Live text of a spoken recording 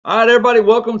All right, everybody,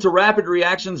 welcome to Rapid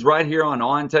Reactions right here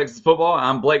on Texas Football.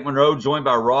 I'm Blake Monroe, joined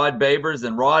by Rod Babers.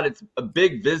 And Rod, it's a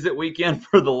big visit weekend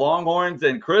for the Longhorns,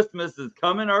 and Christmas is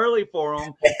coming early for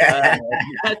them.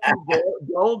 Matthew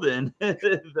Golden,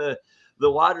 the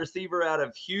wide receiver out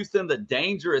of Houston, the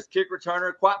dangerous kick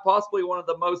returner, quite possibly one of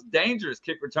the most dangerous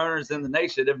kick returners in the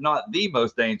nation, if not the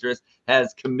most dangerous,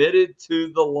 has committed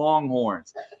to the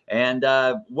Longhorns. And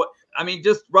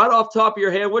just right off top of your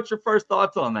head, what's your first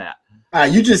thoughts on that?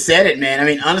 You just said it, man. I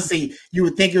mean, honestly, you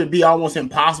would think it would be almost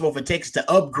impossible for Texas to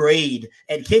upgrade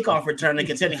at kickoff return,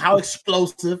 considering how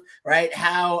explosive, right,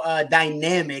 how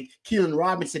dynamic Keelan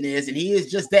Robinson is, and he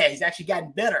is just that. He's actually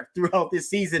gotten better throughout this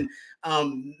season.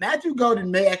 Matthew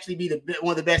Golden may actually be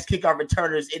one of the best kickoff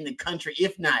returners in the country,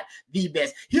 if not the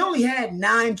best. He only had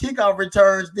 9 kickoff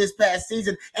returns this past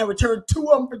season and returned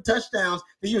 2 of them for touchdowns.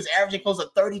 He was averaging close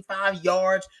to 35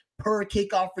 yards per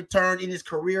kickoff return in his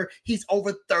career. He's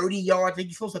over 30 yards. I think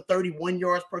he's close to 31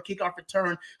 yards per kickoff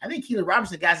return. I think Keelan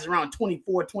Robinson guys is around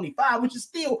 24, 25, which is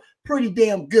still pretty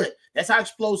damn good. That's how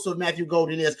explosive Matthew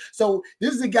Golden is. So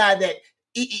this is a guy that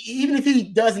even if he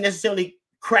doesn't necessarily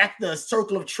crack the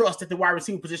circle of trust at the wide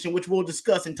receiver position, which we'll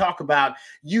discuss and talk about,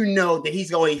 you know that he's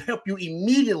going to help you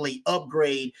immediately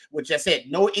upgrade, which I said,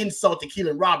 no insult to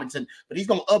Keelan Robinson, but he's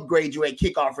going to upgrade you at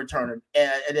kickoff returner.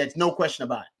 And there's no question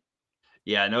about it.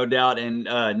 Yeah, no doubt. And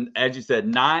as you said,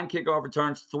 9 kickoff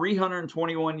returns,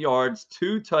 321 yards,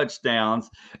 2 touchdowns.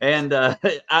 And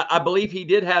I believe he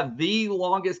did have the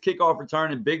longest kickoff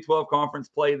return in Big 12 conference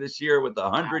play this year with a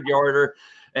 100-yarder.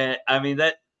 And I mean,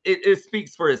 it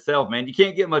speaks for itself, man. You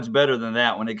can't get much better than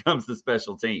that when it comes to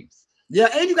special teams. Yeah,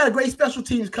 and you got a great special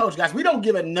teams coach, guys. We don't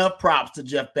give enough props to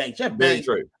Jeff Banks. Very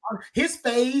true. His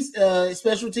phase,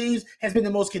 special teams, has been the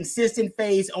most consistent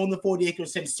phase on the 40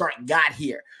 acres since Sark got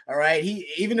here. All right.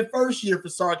 Even the first year for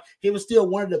Sark, he was still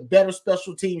one of the better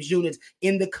special teams units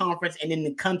in the conference and in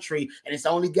the country. And it's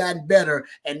only gotten better.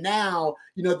 And now,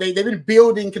 you know, they've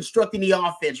been constructing the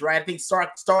offense, right? I think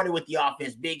Sark started with the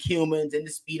offense, big humans and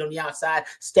the speed on the outside,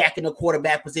 stacking the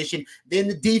quarterback position. Then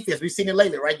the defense, we've seen it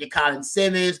lately, right? Your Colin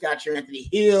Simmons, got your Anthony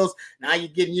Hills. Now you're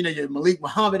getting, your Malik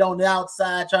Muhammad on the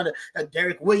outside, trying to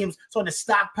Derek Williams. So to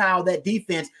stockpile that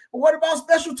defense. But what about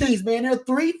special teams, man? There are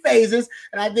 3 phases.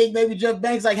 And I think maybe Jeff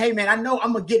Banks like, hey, man, I know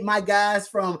I'm going to get my guys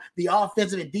from the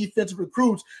offensive and defensive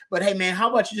recruits. But, hey, man,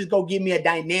 how about you just go give me a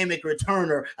dynamic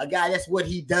returner, a guy that's what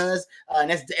he does.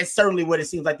 And that's certainly what it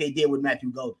seems like they did with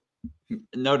Matthew Golden.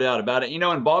 No doubt about it.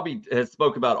 And Bobby has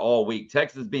spoke about all week,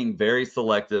 Texas being very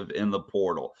selective in the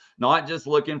portal, not just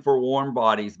looking for warm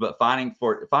bodies, but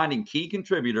finding key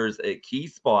contributors at key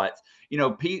spots,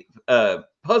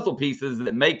 puzzle pieces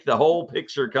that make the whole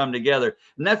picture come together.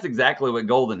 And that's exactly what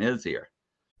Golden is here.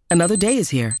 Another day is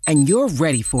here and you're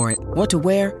ready for it. What to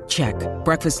wear? Check.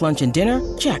 Breakfast, lunch, and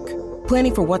dinner? Check.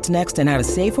 Planning for what's next and how to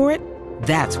save for it?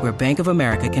 That's where Bank of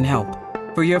America can help.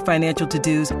 For your financial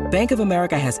to-dos, Bank of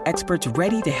America has experts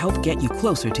ready to help get you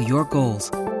closer to your goals.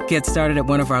 Get started at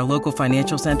one of our local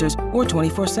financial centers or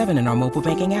 24/7 in our mobile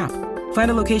banking app.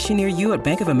 Find a location near you at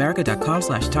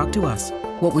bankofamerica.com/talktous.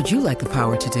 What would you like the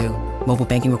power to do? Mobile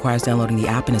banking requires downloading the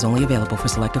app and is only available for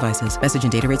select devices. Message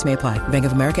and data rates may apply. Bank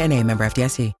of America N.A., member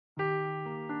FDIC.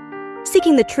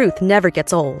 Seeking the truth never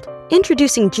gets old.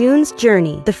 Introducing June's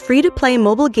Journey, the free-to-play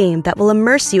mobile game that will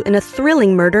immerse you in a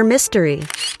thrilling murder mystery.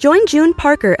 Join June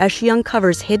Parker as she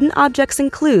uncovers hidden objects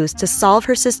and clues to solve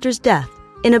her sister's death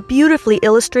in a beautifully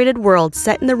illustrated world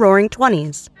set in the Roaring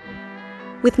 '20s.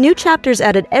 With new chapters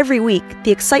added every week,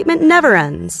 the excitement never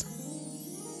ends.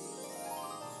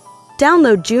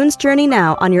 Download June's Journey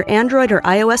now on your Android or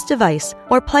iOS device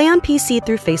or play on PC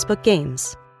through Facebook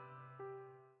Games.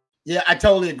 Yeah, I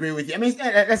totally agree with you. I mean,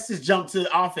 let's just jump to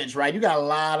offense, right? You got a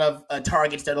lot of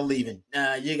targets that are leaving.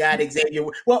 You got Xavier.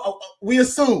 Well, we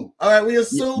assume. All right, we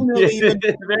assume they're leaving.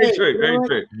 Very true, very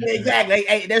true. Exactly.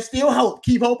 Hey, there's still hope.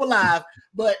 Keep hope alive.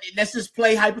 But let's just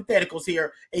play hypotheticals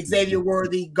here. Xavier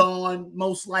Worthy gone,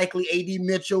 most likely. A.D.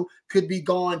 Mitchell could be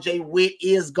gone. Jay Witt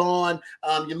is gone.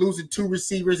 You're losing 2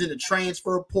 receivers in the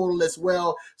transfer portal as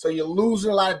well. So you're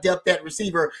losing a lot of depth at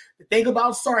receiver. The thing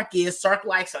about Sark is Sark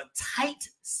likes a tight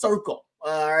circle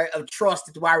of trust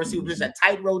at the wide receiver position, a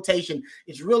tight rotation.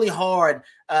 It's really hard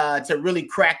to really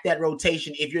crack that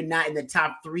rotation if you're not in the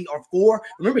top 3 or 4.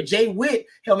 Remember, Jay Witt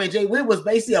was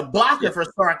basically a blocker for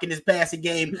Sark in his passing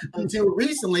game until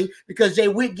recently because Jay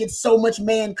Witt gets so much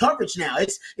man coverage now.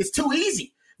 It's too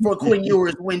easy for Quinn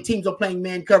Ewers when teams are playing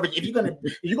man coverage. If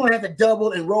you're gonna have to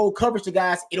double and roll coverage to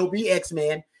guys, it'll be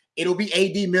X-Man. It'll be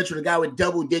A.D. Mitchell, the guy with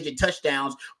double-digit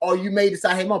touchdowns, or you may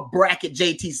decide, hey, I'm going to bracket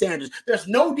J.T. Sanders. There's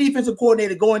no defensive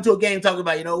coordinator going to a game talking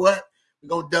about, you know what? We're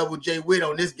going to double Jay Witt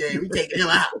on this game. We're taking him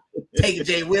out. Take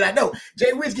Jay Witt. I know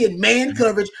Jay Witt's getting man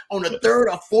coverage on the third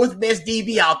or fourth best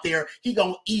DB out there. He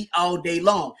gonna eat all day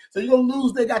long. So you're gonna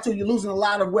lose. You're losing a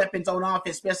lot of weapons on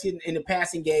offense, especially in the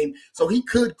passing game. So he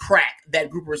could crack that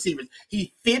group of receivers.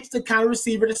 He fits the kind of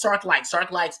receiver that Sark likes.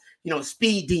 Sark likes,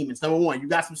 speed demons. Number one, you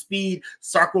got some speed.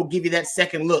 Sark will give you that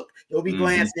second look. He'll be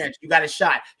glancing at you. You got a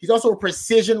shot. He's also a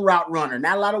precision route runner.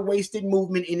 Not a lot of wasted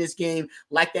movement in this game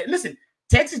like that. Listen,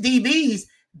 Texas DBs,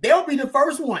 they'll be the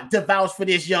first one to vouch for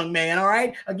this young man, all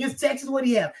right? Against Texas, what do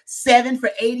you have? 7 for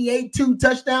 88, 2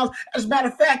 touchdowns. As a matter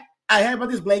of fact, I heard about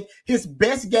this, Blake. His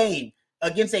best game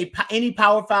against any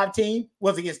Power 5 team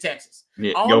was against Texas.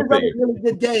 Yeah, all the other really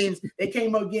good games, they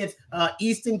came up against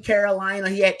Eastern Carolina.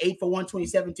 He had 8 for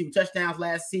 127, 2 touchdowns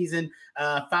last season,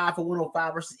 5 for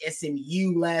 105 versus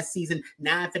SMU last season,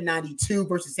 9 for 92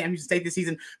 versus Sam Houston State this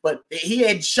season. But he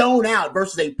had shown out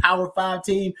versus a Power 5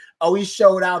 team. Oh, he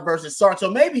showed out versus Sark. So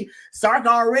maybe Sark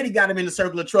already got him in the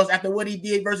circle of trust after what he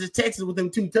did versus Texas with them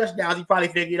 2 touchdowns. He probably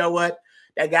figured, you know what?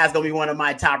 That guy's going to be one of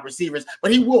my top receivers.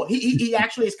 But he will. He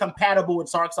actually is compatible with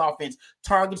Sark's offense.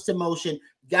 Targets to motion.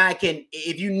 Guy can,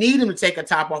 if you need him to take a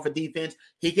top off of defense,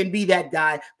 he can be that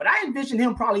guy. But I envision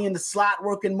him probably in the slot,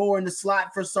 working more in the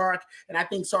slot for Sark. And I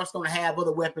think Sark's going to have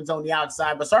other weapons on the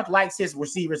outside. But Sark likes his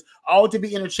receivers all to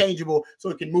be interchangeable so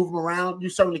he can move them around. You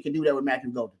certainly can do that with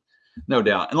Matthew Golden. No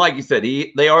doubt. And like you said,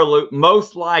 they are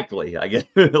most likely, I guess,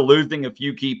 losing a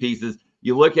few key pieces.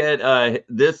 You look at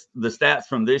the stats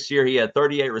from this year. He had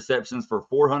 38 receptions for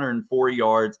 404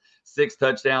 yards, 6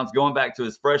 touchdowns. Going back to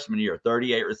his freshman year,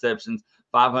 38 receptions,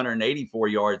 584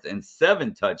 yards, and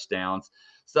 7 touchdowns.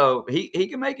 So he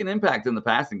can make an impact in the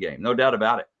passing game, no doubt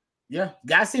about it. Yeah,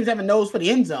 guy seems to have a nose for the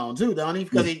end zone too, don't he?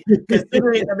 Because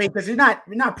because he's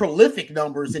not prolific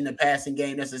numbers in the passing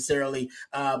game necessarily,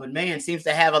 but man seems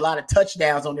to have a lot of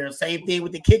touchdowns on there. Same thing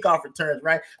with the kickoff returns,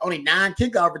 right? Only 9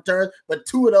 kickoff returns, but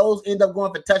 2 of those end up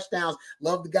going for touchdowns.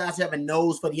 Love the guys who have a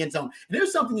nose for the end zone. And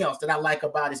there's something else that I like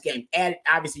about this game.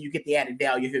 Obviously, you get the added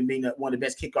value of him being one of the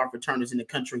best kickoff returners in the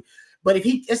country. But if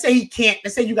let's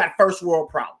say you got first world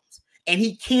problems and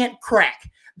he can't crack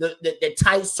the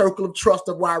tight circle of trust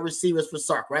of wide receivers for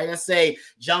Sark, right? Let's say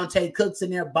Jonte Cook's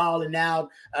in there balling out.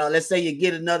 Let's say you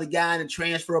get another guy in the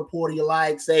transfer portal you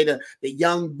like. Say the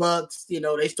young bucks,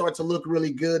 they start to look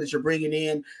really good as you're bringing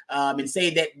in. And say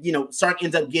that, Sark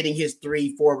ends up getting his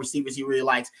 3-4 receivers he really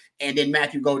likes, and then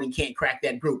Matthew Golden can't crack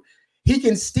that group. He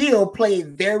can still play a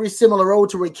very similar role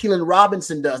to what Keelan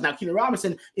Robinson does. Now, Keelan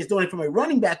Robinson is doing it from a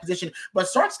running back position, but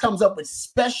Sark comes up with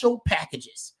special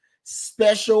packages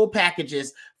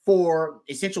for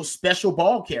essential special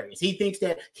ball carriers. He thinks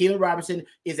that Keelan Robinson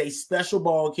is a special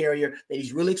ball carrier, that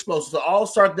he's really explosive. So all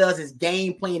Sark does is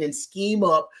game plan and scheme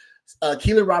up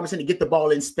Keelan Robinson to get the ball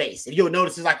in space. If you'll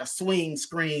notice, it's like a swing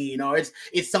screen, or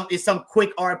it's some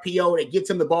quick RPO that gets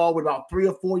him the ball with about 3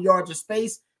 or 4 yards of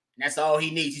space. And that's all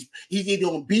he needs. He's either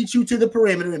going to beat you to the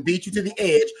perimeter and beat you to the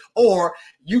edge, or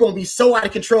you're going to be so out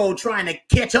of control trying to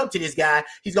catch up to this guy.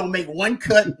 He's going to make one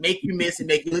cut, make you miss, and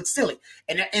make you look silly.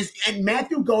 And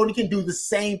Matthew Golden can do the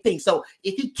same thing. So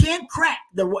if he can't crack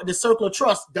the circle of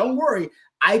trust, don't worry.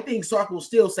 I think Sark will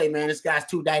still say, man, this guy's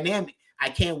too dynamic. I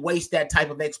can't waste that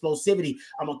type of explosivity.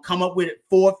 I'm going to come up with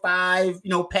 4 or 5,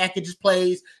 packages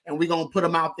plays, and we're going to put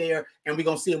them out there, and we're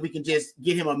going to see if we can just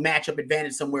get him a matchup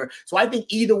advantage somewhere. So I think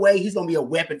either way, he's going to be a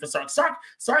weapon for Sark.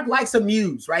 Sark likes a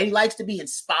muse, right? He likes to be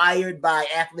inspired by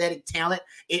athletic talent.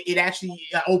 It actually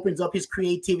opens up his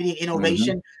creativity and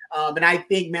innovation. And I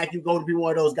think Matthew Golden will be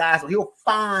one of those guys. So he'll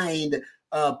find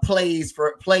plays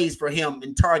for him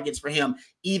and targets for him,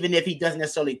 even if he doesn't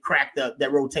necessarily crack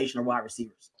that rotation of wide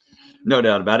receivers. No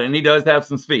doubt about it. And he does have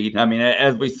some speed. I mean,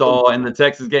 as we saw in the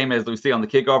Texas game, as we see on the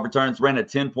kickoff returns, ran a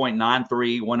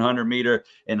 10.93 100 meter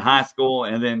in high school.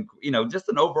 And then, just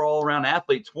an overall around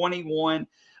athlete, 21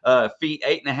 feet,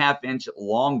 8.5-inch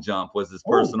long jump was his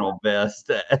personal best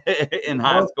in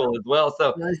high school as well.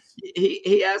 So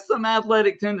he has some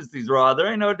athletic tendencies, Rod. There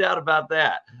ain't no doubt about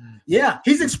that. Yeah,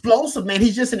 he's explosive, man.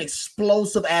 He's just an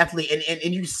explosive athlete.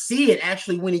 And you see it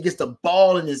actually when he gets the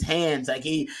ball in his hands. Like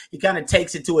he kind of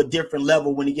takes it to a different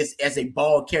level when he gets as a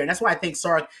ball carrier. And that's why I think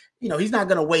Sark, he's not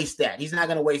going to waste that. He's not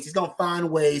going to waste. He's going to find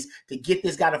ways to get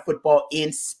this guy to football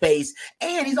in space.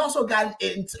 And he's also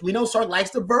we know Sark likes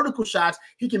the vertical shots.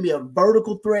 He can be a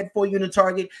vertical threat for you in the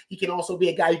target. He can also be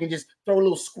a guy you can just throw a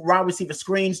little wide receiver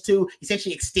screens to,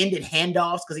 essentially extended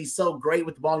handoffs because he's so great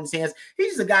with the ball in his hands. He's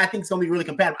just a guy I think is going to be really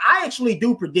compatible. I actually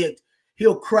do predict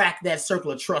he'll crack that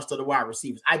circle of trust of the wide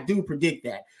receivers. I do predict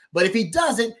that. But if he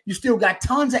doesn't, you still got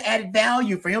tons of added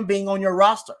value for him being on your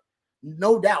roster.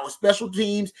 no doubt. Special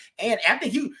teams, and I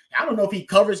think I don't know if he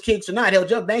covers kicks or not. Hell,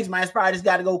 Jeff Banks might probably just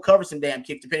got to go cover some damn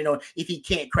kicks, depending on if he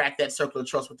can't crack that circle of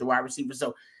trust with the wide receiver.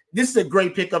 So this is a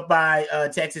great pickup by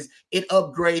Texas. It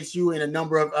upgrades you in a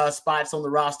number of spots on the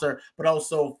roster, but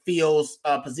also fills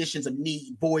positions of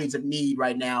need, voids of need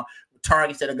right now,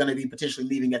 targets that are going to be potentially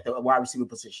leaving at the wide receiver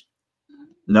position.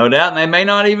 No doubt, and they may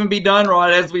not even be done,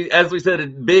 Rod. As we said, a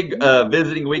big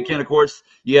visiting weekend. Of course,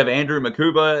 you have Andrew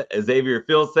Makuba, Xavier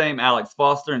Filsame, Alex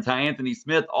Foster, and Ty Anthony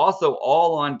Smith, also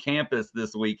all on campus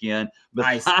this weekend,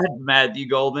 besides Matthew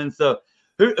Golden. So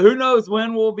who knows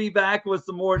when we'll be back with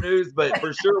some more news? But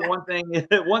for sure, one thing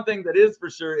that is for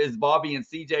sure is Bobby and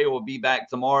CJ will be back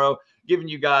tomorrow, giving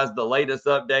you guys the latest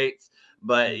updates.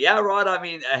 But yeah, Rod, I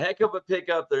mean, a heck of a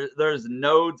pickup. There's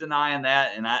no denying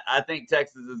that. And I think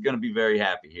Texas is going to be very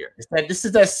happy here. This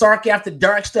is that Sark after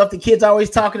dark stuff the kids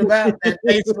always talking about. That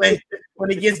basically,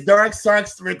 when it gets dark,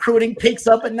 Sark's recruiting picks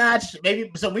up a notch. Maybe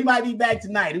so we might be back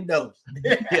tonight. Who knows?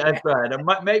 Yeah, that's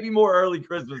right. Maybe more early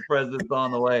Christmas presents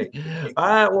on the way. All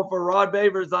right. Well, for Rod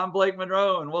Babers, I'm Blake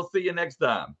Monroe, and we'll see you next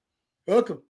time. Welcome.